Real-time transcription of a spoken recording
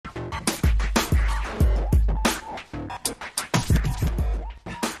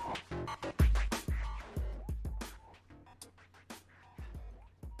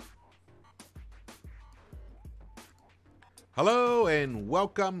Hello and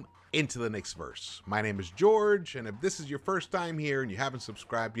welcome into the Knicks-Verse. My name is George, and if this is your first time here and you haven't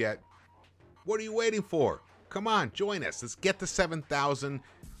subscribed yet, what are you waiting for? Come on, join us. Let's get to 7,000.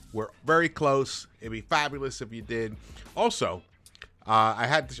 We're very close. It'd be fabulous if you did. Also,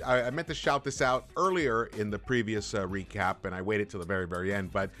 I meant to shout this out earlier in the previous recap, and I waited till the very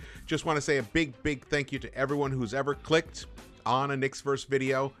end, but just want to say a big thank you to everyone who's ever clicked on a Knicks-Verse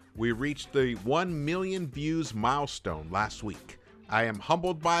video. We reached the 1 million views milestone last week. I am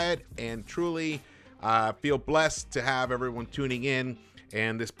humbled by it and truly feel blessed to have everyone tuning in.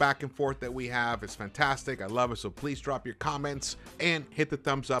 And this back and forth that we have is fantastic. I love it. So please drop your comments and hit the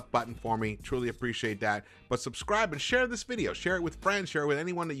thumbs up button for me. Truly appreciate that. But subscribe and share this video. Share it with friends. Share it with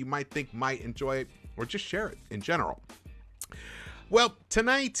anyone that you might think might enjoy it, or just share it in general. Well,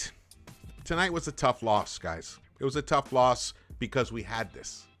 tonight was a tough loss, guys. It was a tough loss because we had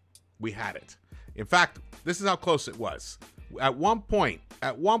this. We had it. In fact, this is how close it was. At one point,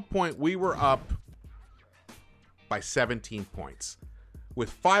 we were up by 17 points. With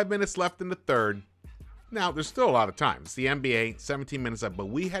 5 minutes left in the third. Now, there's still a lot of time. It's the NBA, 17 minutes left, but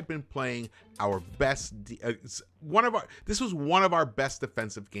we had been playing our best. This was one of our best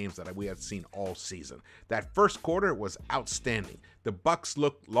defensive games that we had seen all season. That first quarter was outstanding. The Bucks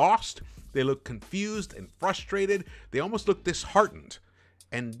looked lost. They looked confused and frustrated. They almost looked disheartened.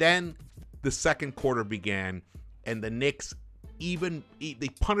 And then the second quarter began, and the Knicks they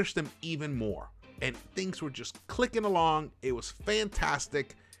punished them even more. And things were just clicking along. It was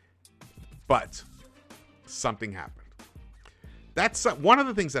fantastic. But something happened. That's one of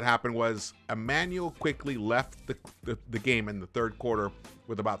the things that happened was Immanuel Quickley left the game in the third quarter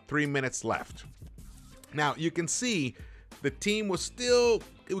with about 3 minutes left. Now, you can see the team was still,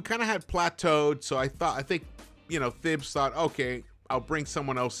 we kind of had plateaued. So I think, Thibs thought, okay, I'll bring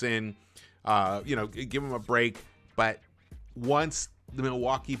someone else in, give him a break. But once the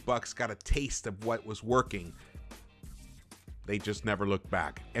Milwaukee Bucks got a taste of what was working, they just never looked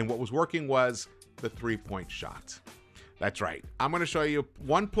back. And what was working was the three-point shot. That's right. I'm going to show you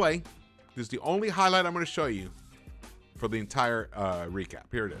one play. This is the only highlight I'm going to show you for the entire recap.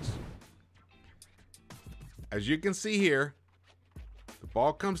 Here it is. As you can see here, the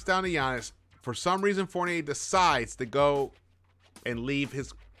ball comes down to Giannis. For some reason, Fournier decides to go and leave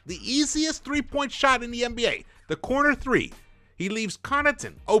the easiest three-point shot in the NBA, the corner three. He leaves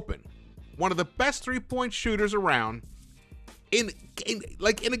Connaughton open, one of the best three-point shooters around, in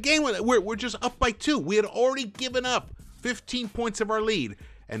a game where we're just up by 2. We had already given up 15 points of our lead,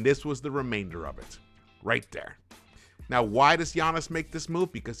 and this was the remainder of it, right there. Now, why does Giannis make this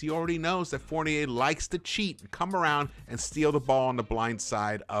move? Because he already knows that Fournier likes to cheat and come around and steal the ball on the blind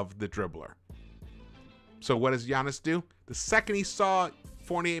side of the dribbler. So what does Giannis do? The second he saw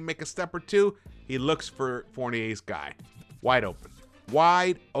Fournier make a step or two, he looks for Fournier's guy. Wide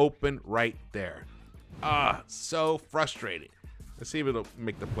open right there. So frustrating. Let's see if it'll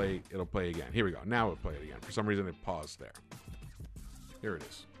make the play. It'll play again. Here we go. Now it'll play it again. For some reason, it paused there. Here it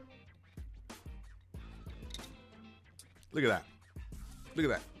is. Look at that. Look at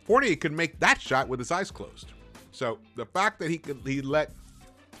that. Fournier could make that shot with his eyes closed. So the fact that he let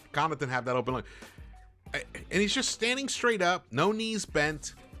Connaughton have that open look, and he's just standing straight up, no knees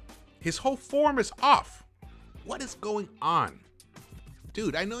bent. His whole form is off. What is going on?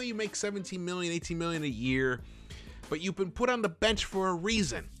 Dude, I know you make 17 million, 18 million a year, but you've been put on the bench for a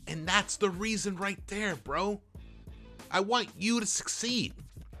reason. And that's the reason right there, bro. I want you to succeed.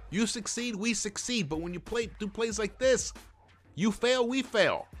 You succeed, we succeed. But when you do plays like this, you fail, we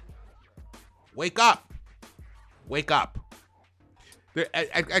fail. Wake up. Wake up.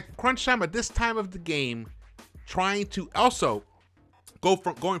 At crunch time, at this time of the game, trying to also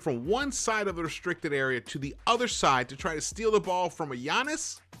going from one side of the restricted area to the other side to try to steal the ball from a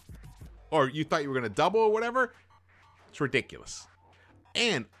Giannis, or you thought you were going to double or whatever, it's ridiculous.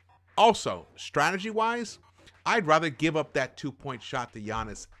 And also, strategy-wise, I'd rather give up that two-point shot to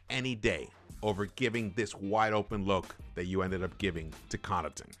Giannis any day over giving this wide-open look that you ended up giving to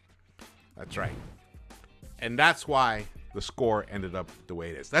Connaughton. That's right. And that's why the score ended up the way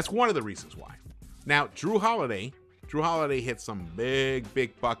it is. That's one of the reasons why. Now, Drew Holiday hit some big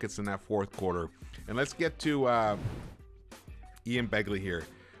buckets in that fourth quarter. And let's get to Ian Begley here.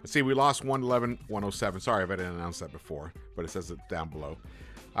 Let's see, we lost 111-107. Sorry if I didn't announce that before, but it says it down below.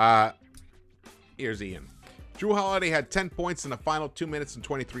 Here's Ian. Drew Holiday had 10 points in the final 2 minutes and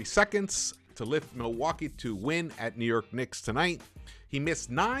 23 seconds to lift Milwaukee to win at New York Knicks tonight. He missed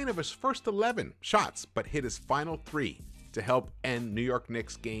 9 of his first 11 shots, but hit his final 3 to help end New York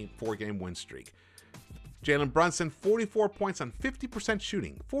Knicks' 4-game win streak. Jalen Brunson, 44 points on 50%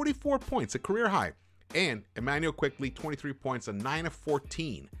 shooting. 44 points, a career high. And Immanuel Quickley, 23 points, a 9 of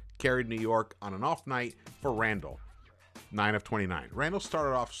 14, carried New York on an off night for Randle, 9 of 29. Randle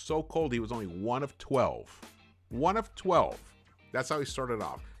started off so cold, he was only 1 of 12. 1 of 12. That's how he started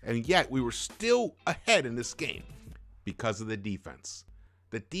off. And yet, we were still ahead in this game because of the defense.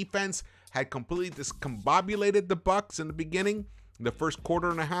 The defense had completely discombobulated the Bucks in the beginning. In the first quarter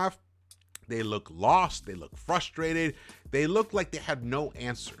and a half, they looked lost. They looked frustrated. They looked like they had no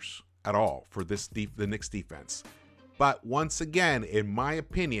answers at all for the Knicks defense. But once again, in my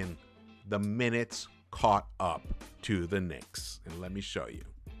opinion, the minutes caught up to the Knicks. And let me show you.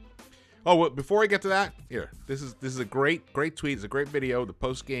 Oh, well, before I get to that, here, this is a great tweet. It's a great video. The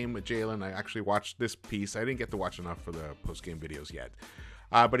post-game with Jalen. I actually watched this piece. I didn't get to watch enough for the post-game videos yet.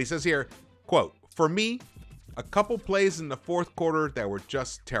 But he says here, quote, "For me, a couple plays in the fourth quarter that were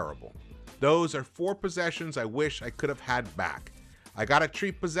just terrible. Those are 4 possessions I wish I could have had back. I gotta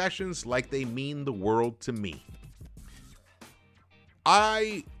treat possessions like they mean the world to me."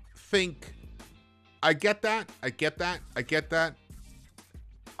 I think I get that. I get that.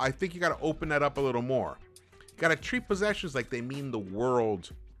 I think you got to open that up a little more. You got to treat possessions like they mean the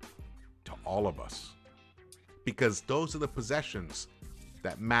world to all of us, because those are the possessions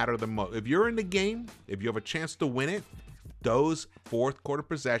that matter the most. If you're in the game, if you have a chance to win it, those fourth quarter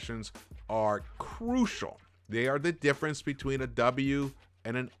possessions are crucial. They are the difference between a W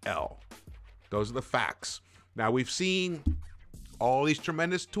and an L. Those are the facts. Now, we've seen all these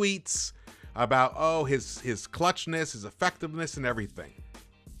tremendous tweets about, oh, his clutchness, his effectiveness, and everything.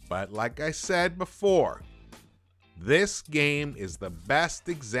 But like I said before, this game is the best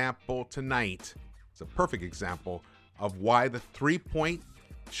example tonight. It's a perfect example of why the three-point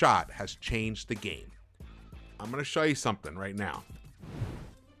shot has changed the game. I'm going to show you something right now.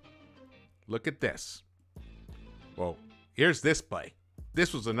 Look at this. Well, here's this play.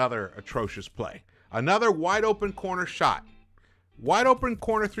 This was another atrocious play. Another wide open corner shot. Wide open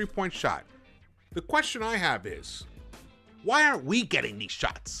corner three-point shot. The question I have is, why aren't we getting these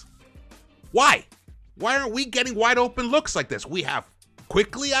shots? Why? Why aren't we getting wide open looks like this? We have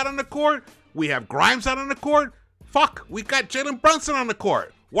Quickley out on the court. We have Grimes out on the court. Fuck, we got Jalen Brunson on the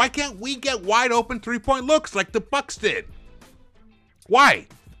court. Why can't we get wide open three-point looks like the Bucks did? Why?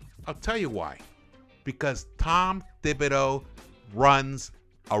 I'll tell you why. Because Tom Thibodeau runs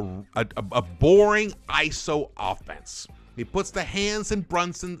a boring ISO offense. He puts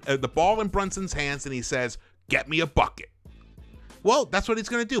the ball in Brunson's hands, and he says, "Get me a bucket." Well, that's what he's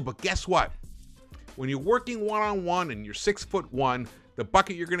going to do. But guess what? When you're working one-on-one and you're 6'1", the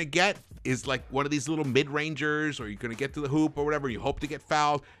bucket you're going to get is like one of these little mid-rangers, or you're going to get to the hoop or whatever. You hope to get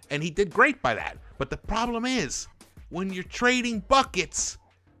fouled. And he did great by that. But the problem is, when you're trading buckets,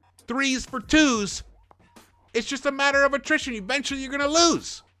 3s for 2s, it's just a matter of attrition. Eventually, you're going to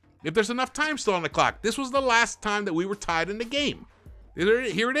lose if there's enough time still on the clock. This was the last time that we were tied in the game.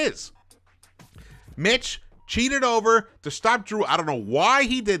 Here it is. Mitch cheated over to stop Drew. I don't know why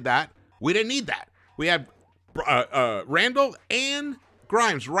he did that. We didn't need that. We had Randle and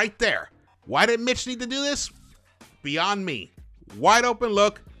Grimes right there. Why did Mitch need to do this? Beyond me. Wide open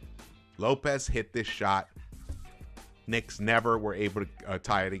look. Lopez hit this shot. Knicks never were able to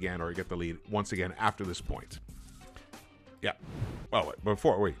tie it again or get the lead once again after this point. Yeah. Well,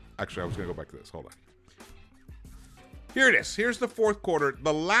 wait. Actually, I was going to go back to this. Hold on. Here it is. Here's the fourth quarter.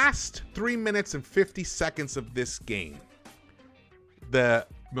 The last 3 minutes and 50 seconds of this game. The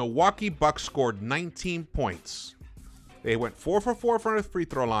Milwaukee Bucks scored 19 points. They went 4 for 4 from the free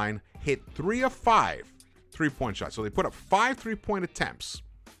throw line, hit 3 of 5 three-point shots. So they put up 5 three-point attempts,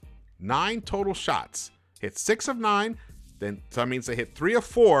 9 total shots, hit 6 of 9. Then so that means they hit 3 of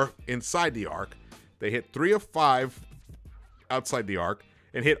 4 inside the arc. They hit 3 of 5 outside the arc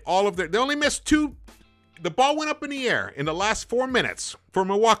and hit all of their. They only missed 2. The ball went up in the air in the last 4 minutes for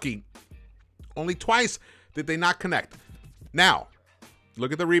Milwaukee. Only twice did they not connect. Now,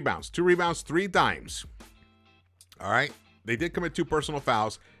 look at the rebounds. 2 rebounds, 3 dimes. All right. They did commit 2 personal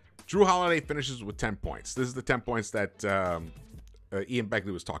fouls. Drew Holiday finishes with 10 points. This is the 10 points that Ian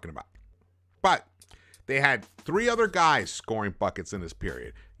Begley was talking about. But they had 3 other guys scoring buckets in this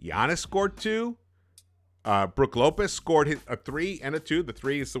period. Giannis scored 2. Brook Lopez scored a 3 and a 2. The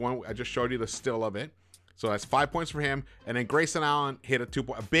 3 is the one I just showed you the still of it. So that's 5 points for him. And then Grayson Allen hit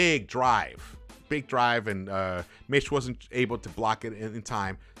a big drive. Big drive, and Mitch wasn't able to block it in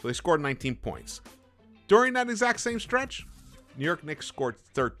time. So they scored 19 points. During that exact same stretch, New York Knicks scored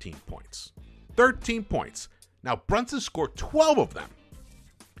 13 points. 13 points. Now, Brunson scored 12 of them.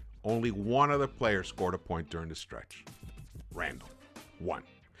 Only one other player scored a point during the stretch. Randle. 1.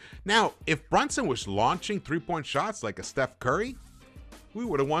 Now, if Brunson was launching three-point shots like a Steph Curry, we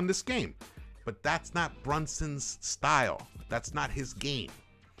would have won this game. But that's not Brunson's style. That's not his game.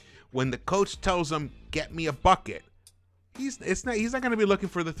 When the coach tells him, get me a bucket, he's not going to be looking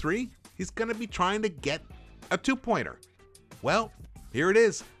for the three. He's going to be trying to get a two-pointer. Well, here it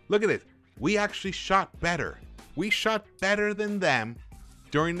is. Look at it. We actually shot better. We shot better than them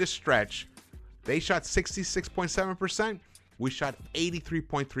during this stretch. They shot 66.7%. We shot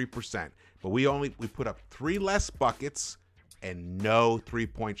 83.3%. But we put up 3 less buckets and no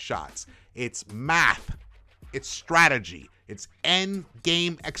three-point shots. It's math. It's strategy. It's end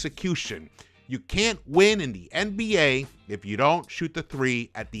game execution. You can't win in the NBA if you don't shoot the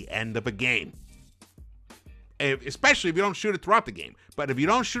three at the end of a game. Especially if you don't shoot it throughout the game. But if you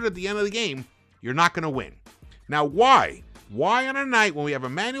don't shoot at the end of the game, you're not going to win. Now, why? Why on a night when we have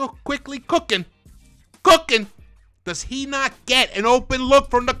Immanuel Quickley cooking, does he not get an open look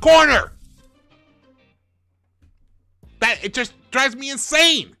from the corner? It just drives me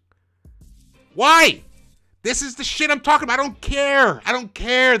insane. Why? This is the shit I'm talking about. I don't care. I don't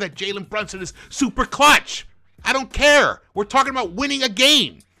care that Jalen Brunson is super clutch. I don't care. We're talking about winning a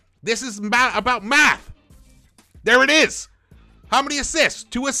game. This is about math. There it is. How many assists?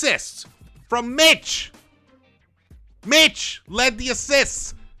 2 assists from Mitch. Mitch led the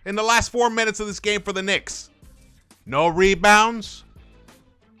assists in the last 4 minutes of this game for the Knicks. No rebounds,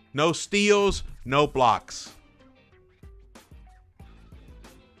 no steals, no blocks.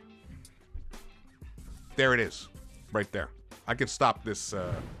 There it is, right there. I can stop this.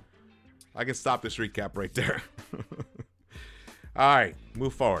 I can stop this recap right there. All right,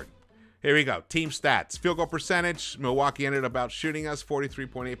 move forward. Here we go. Team stats. Field goal percentage. Milwaukee ended up out shooting us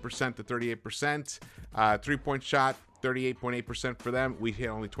 43.8% to 38%. 3-point shot, 38.8% for them. We hit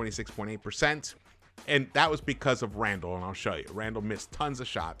only 26.8%. And that was because of Randle, and I'll show you. Randle missed tons of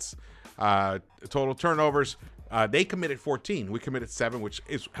shots. Total turnovers. They committed 14. We committed 7, which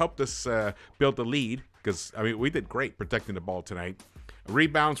helped us build the lead because, I mean, we did great protecting the ball tonight.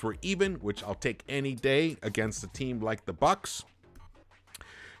 Rebounds were even, which I'll take any day against a team like the Bucks.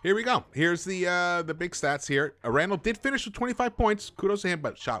 Here we go. Here's the big stats here. Randle did finish with 25 points. Kudos to him,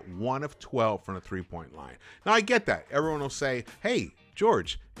 but shot 1 of 12 from the three-point line. Now, I get that. Everyone will say, hey,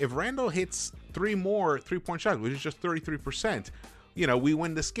 George, if Randle hits 3 more three-point shots, which is just 33%, you know, we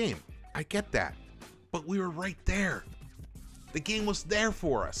win this game. I get that. But we were right there. The game was there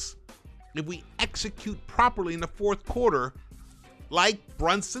for us. If we execute properly in the fourth quarter, like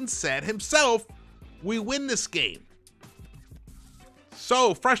Brunson said himself, we win this game.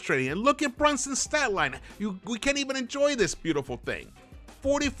 So frustrating. And look at Brunson's stat line. We can't even enjoy this beautiful thing.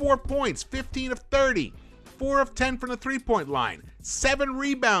 44 points, 15 of 30, 4 of 10 from the three-point line, 7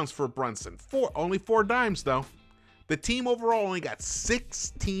 rebounds for Brunson. Only 4 dimes, though. The team overall only got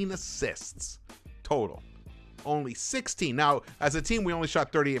 16 assists total. Only 16. Now, as a team, we only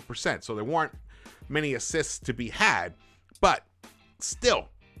shot 38%, so there weren't many assists to be had. But still,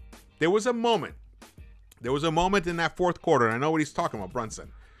 there was a moment. There was a moment in that fourth quarter, and I know what he's talking about,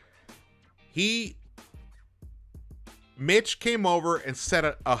 Brunson. Mitch came over and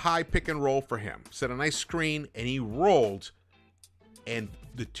set a high pick and roll for him. Set a nice screen, and he rolled, and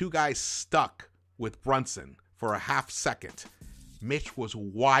the 2 guys stuck with Brunson for a half second. Mitch was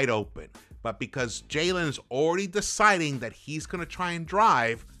wide open, but because Jalen's already deciding that he's going to try and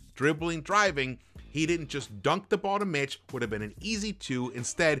driving, he didn't just dunk the ball to Mitch. Would have been an easy 2.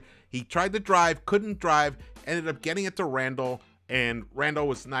 Instead, he tried to drive, couldn't drive, ended up getting it to Randle, and Randle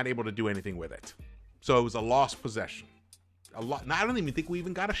was not able to do anything with it. So it was a lost possession. I don't even think we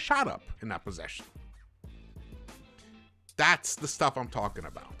even got a shot up in that possession. That's the stuff I'm talking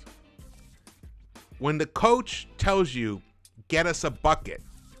about. When the coach tells you, get us a bucket,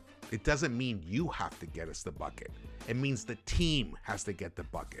 it doesn't mean you have to get us the bucket. It means the team has to get the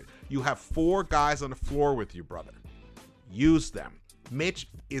bucket. You have 4 guys on the floor with you, brother. Use them. Mitch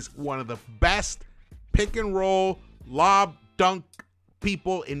is one of the best pick and roll, lob, dunk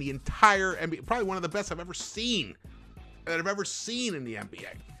people in the entire NBA. Probably one of the best I've ever seen in the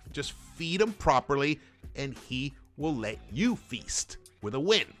NBA. Just feed him properly, and he will let you feast with a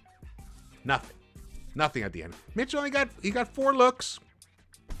win. Nothing at the end. Mitch only got 4 looks.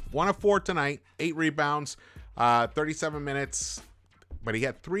 1 of 4 tonight. 8 rebounds. 37 minutes. But he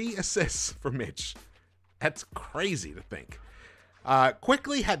had 3 assists for Mitch. That's crazy to think.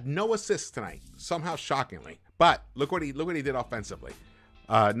 Quickley had no assists tonight, somehow shockingly. But look what he did offensively.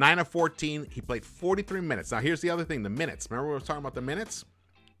 9 of 14. He played 43 minutes. Now here's the other thing, the minutes. Remember we were talking about the minutes?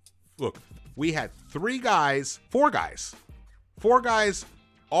 Look, we had 4 guys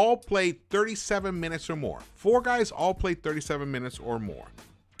all played 37 minutes or more. 4 guys all played 37 minutes or more.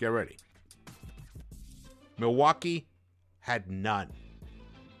 Get ready. Milwaukee had none.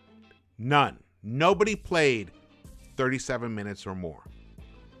 None. Nobody played 37 minutes or more.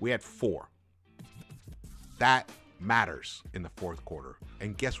 We had 4. That matters in the fourth quarter.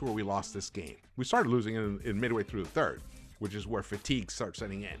 And guess where we lost this game? We started losing in midway through the third, which is where fatigue starts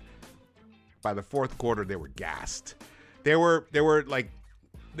setting in. By the fourth quarter, they were gassed. There were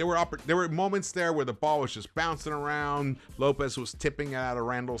moments there where the ball was just bouncing around. Lopez was tipping it out of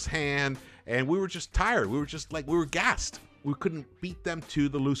Randle's hand, and we were just tired. We were gassed. We couldn't beat them to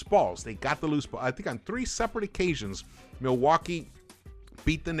the loose balls. They got the loose ball. I think on 3 separate occasions, Milwaukee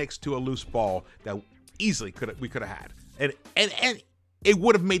beat the Knicks to a loose ball that easily we could have had, and it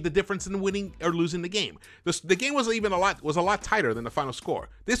would have made the difference in winning or losing the game. The game was a lot tighter than the final score.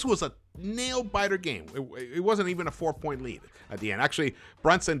 This was a nail biter game. It wasn't even a 4-point lead at the end. Actually,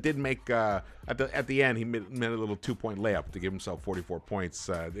 Brunson did make at the end he made a little 2-point layup to give himself 44 points.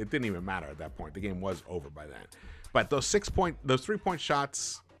 It didn't even matter at that point. The game was over by then. But those 3-point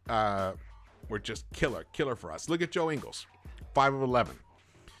shots were just killer for us. Look at Joe Ingles, 5 of 11.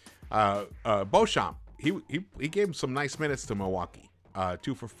 Beauchamp, he gave him some nice minutes to Milwaukee.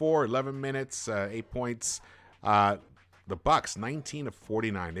 2 for 4, 11 minutes, 8 points. The Bucks, 19 of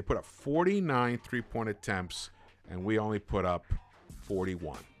 49. They put up 49 3-point attempts, and we only put up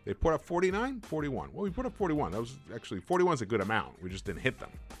 41. They put up 49, 41. Well, we put up 41. That was actually 41 is a good amount. We just didn't hit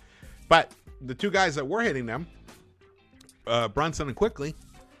them. But the 2 guys that were hitting them, Brunson and Quickley,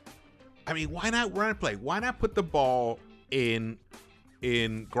 I mean, why not run a play? Why not put the ball in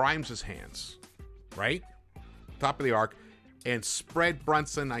Grimes' hands, right? Top of the arc, and spread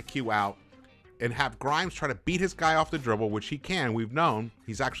Brunson IQ out and have Grimes try to beat his guy off the dribble, which he can. We've known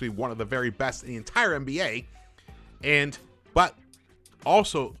he's actually one of the very best in the entire NBA. But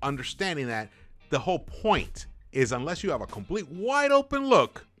also understanding that the whole point is unless you have a complete wide open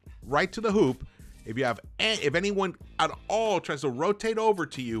look right to the hoop, if anyone at all tries to rotate over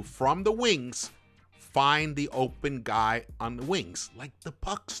to you from the wings, find the open guy on the wings like the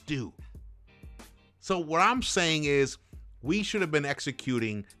Bucks do. So what I'm saying is we should have been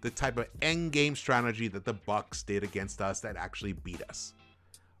executing the type of end game strategy that the Bucks did against us that actually beat us.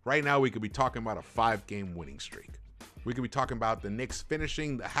 Right now, we could be talking about a 5-game winning streak. We could be talking about the Knicks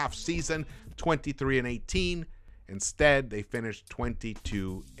finishing the half season 23-18. Instead, they finished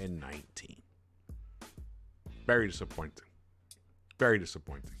 22-19. Very disappointing. Very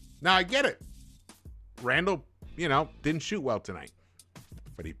disappointing. Now, I get it. Randle, didn't shoot well tonight,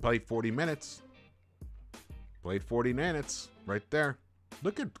 but he played 40 minutes. Played 40 minutes right there.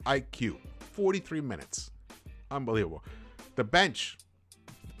 Look at IQ, 43 minutes. Unbelievable. The bench,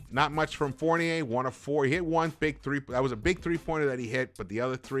 not much from Fournier, 1 of 4. He hit 1 big 3. That was a big 3-pointer that he hit, but the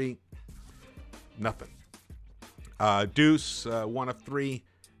other 3, nothing. Deuce, 1 of 3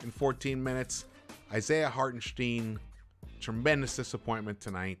 in 14 minutes. Isaiah Hartenstein, tremendous disappointment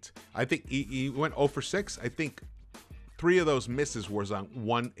tonight. I think he went 0 for 6. I think 3 of those misses was on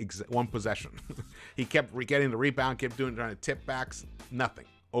one possession. He kept getting the rebound, trying to tip backs. Nothing.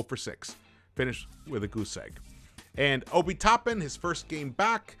 0 for 6. Finished with a goose egg. And Obi Toppin, his first game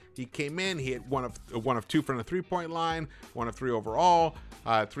back, he came in. He hit 1 of 2 from the 3-point line, 1 of 3 overall,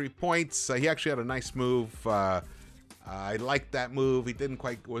 3 points. He actually had a nice move. I liked that move. He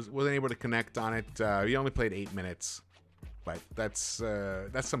wasn't able to connect on it. He only played 8 minutes, but that's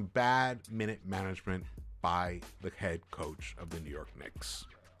some bad minute management by the head coach of the New York Knicks.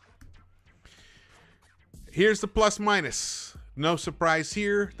 Here's the plus minus. No surprise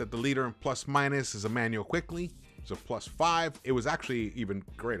here that the leader in plus minus is Immanuel Quickley. It's a plus 5. It was actually even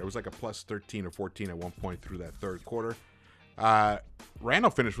greater. It was like a plus 13 or 14 at one point through that third quarter. Randle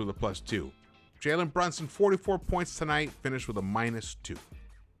finished with a plus 2. Jalen Brunson, 44 points tonight, finished with a minus 2.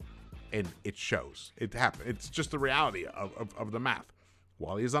 And it shows. It happened. It's just the reality of the math.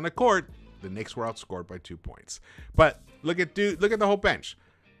 While he's on the court, the Knicks were outscored by 2 points. But look at the whole bench.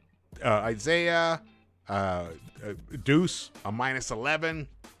 Isaiah, Deuce, a minus 11.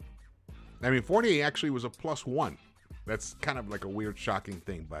 I mean, Fournier actually was a plus 1. That's kind of like a weird, shocking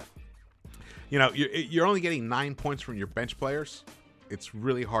thing. But, you're only getting 9 points from your bench players. It's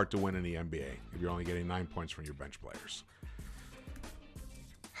really hard to win in the NBA if you're only getting 9 points from your bench players.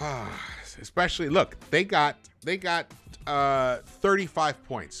 Especially, look, they got 35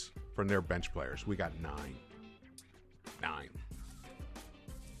 points from their bench players. We got 9.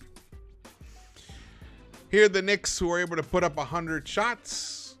 Here are the Knicks who were able to put up 100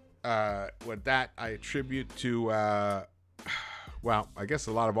 shots. With that, I attribute to, I guess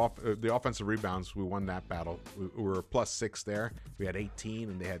a lot of the offensive rebounds. We won that battle. We were plus 6 there. We had 18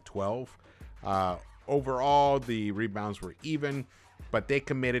 and they had 12. Overall, the rebounds were even. but they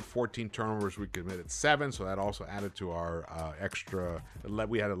committed 14 turnovers. We committed 7, so that also added to our extra.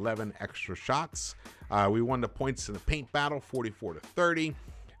 We had 11 extra shots. We won the points in the paint battle, 44-30,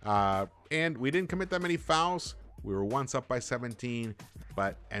 and we didn't commit that many fouls. We were once up by 17,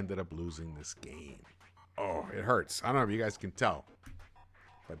 but ended up losing this game. Oh, it hurts. I don't know if you guys can tell,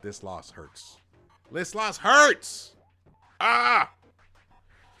 but this loss hurts. This loss hurts. Ah!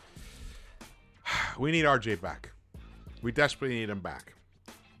 We need RJ back. We desperately need him back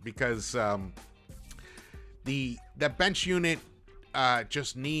because the bench unit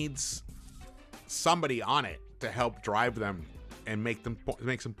just needs somebody on it to help drive them and make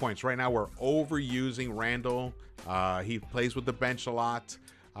some points. Right now, we're overusing Randle. He plays with the bench a lot.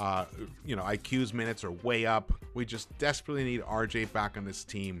 IQ's minutes are way up. We just desperately need RJ back on this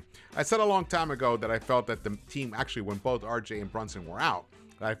team. I said a long time ago that I felt that the team, actually when both RJ and Brunson were out,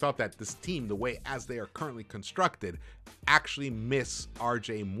 I felt that this team, the way as they are currently constructed, actually miss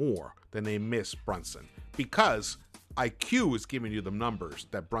RJ more than they miss Brunson, because IQ is giving you the numbers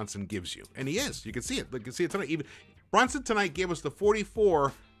that Brunson gives you, and he is. You can see it. You can see it tonight. Even Brunson tonight gave us the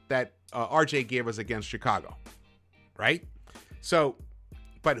 44 that RJ gave us against Chicago, right? So,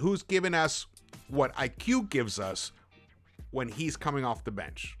 but who's giving us what IQ gives us when he's coming off the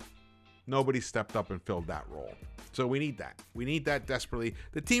bench? Nobody stepped up and filled that role. So we need that. We need that desperately.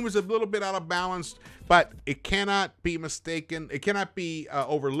 The team is a little bit out of balance, but it cannot be mistaken. It cannot be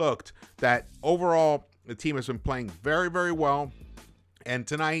overlooked that overall the team has been playing very, very well. And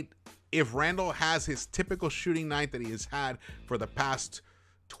tonight, if Randle has his typical shooting night that he has had for the past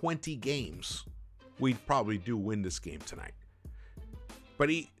 20 games, we probably do win this game tonight. But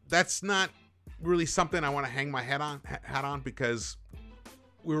that's not really something I want to hang my hat on because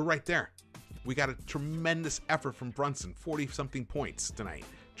we were right there. We got a tremendous effort from Brunson, 40-something points tonight.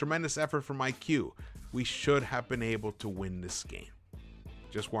 Tremendous effort from IQ. We should have been able to win this game.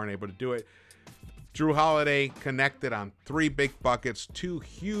 Just weren't able to do it. Jrue Holiday connected on 3 big buckets, 2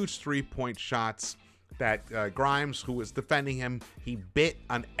 huge 3-point shots that Grimes, who was defending him, he bit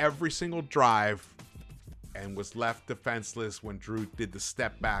on every single drive and was left defenseless when Jrue did the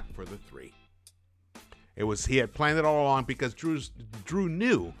step back for the 3. He had planned it all along because Jrue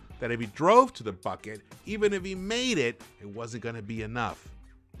knew that if he drove to the bucket, even if he made it, it wasn't going to be enough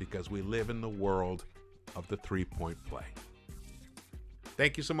because we live in the world of the 3-point play.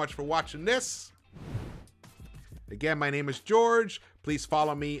 Thank you so much for watching this. Again, my name is George. Please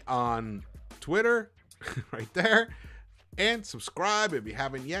follow me on Twitter right there. And subscribe if you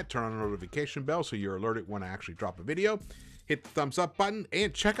haven't yet. Turn on the notification bell so you're alerted when I actually drop a video. Hit the thumbs up button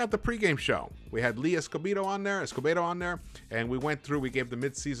and check out the pregame show. We had Lee Escobedo on there, and we went through, we gave the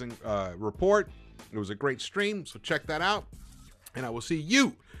midseason report. It was a great stream, so check that out. And I will see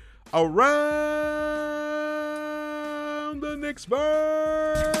you around the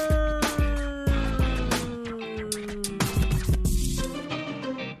Knicks-Verse.